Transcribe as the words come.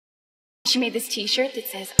She made this t-shirt that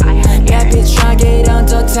says I heart Yeah, bitch, try get on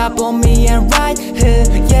the top of me and right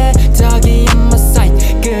yeah, doggy in my sight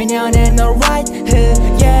그녀는 alright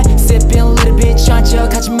yeah, sipping a little bit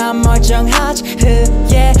천척하지만 멀쩡하지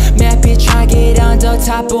yeah, man, bitch, try get on the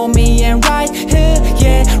top of me and right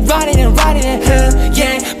yeah, riding it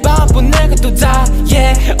yeah, 바쁜 내 것도 다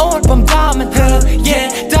yeah, 오늘 밤 다음엔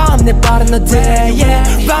yeah, 다음 내 바른 너 day yeah,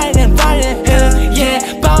 riding it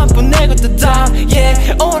yeah, 바쁜 내 것도 다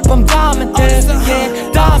yeah, 오늘 밤 다음엔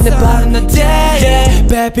yeah, 다음 내 바른 너 day yeah,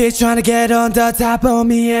 bad bitch tryna get on the top of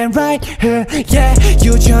me and right yeah,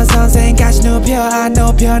 유치원 선생까지 눕혀 안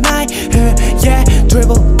높여 나이 yeah,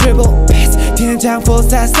 dribble pass 뒤는 장포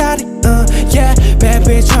쌀쌀이 yeah, bad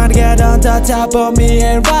bitch tryna get on the top of me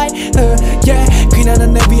and right yeah,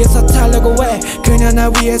 그녀는 내 위에서 타려고 해 그녀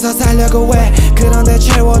나 위에서 살려고 해 그런데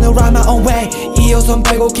채워는 ride my own way 2호선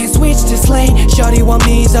빼고 can't switch this lane Shorty want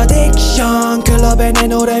me's addiction 클럽에 내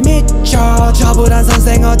노래 미쳐 저불안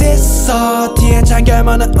선생 어딨어 DM 창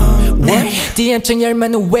열면은 what? DM 창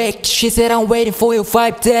열면은 wake She said I'm waiting for you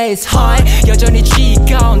 5 days high 여전히 G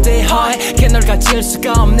가운데 high 걔널 가질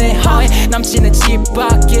수가 없네 high 남친은 집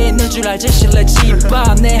밖에 있는 줄 알지 실내 집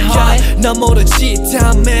안에 high 넌 모르지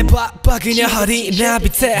다음에 봐봐 그냥 허리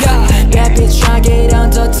나비태 Yeah bitch try get on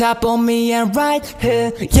the top of me and right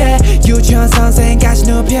yeah 유치원 선생까지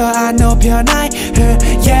눕혀 안 높여 나이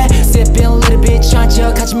yeah sipping a little bit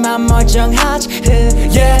천척하지만 멀쩡하지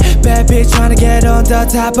yeah bad bitch tryna get on the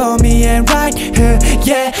top of me and right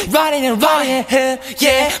yeah riding it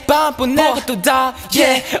yeah 바쁜 내 것도 다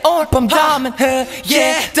yeah 오늘 밤 다음엔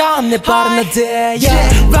yeah 다음 내 바른 너 day yeah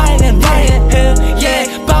riding it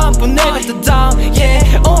yeah 바쁜 내 것도 다 yeah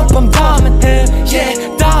오늘 밤 다음엔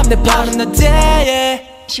yeah 다음 내 바른 너 day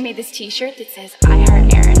yeah She made this t-shirt that says I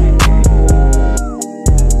heart Aaron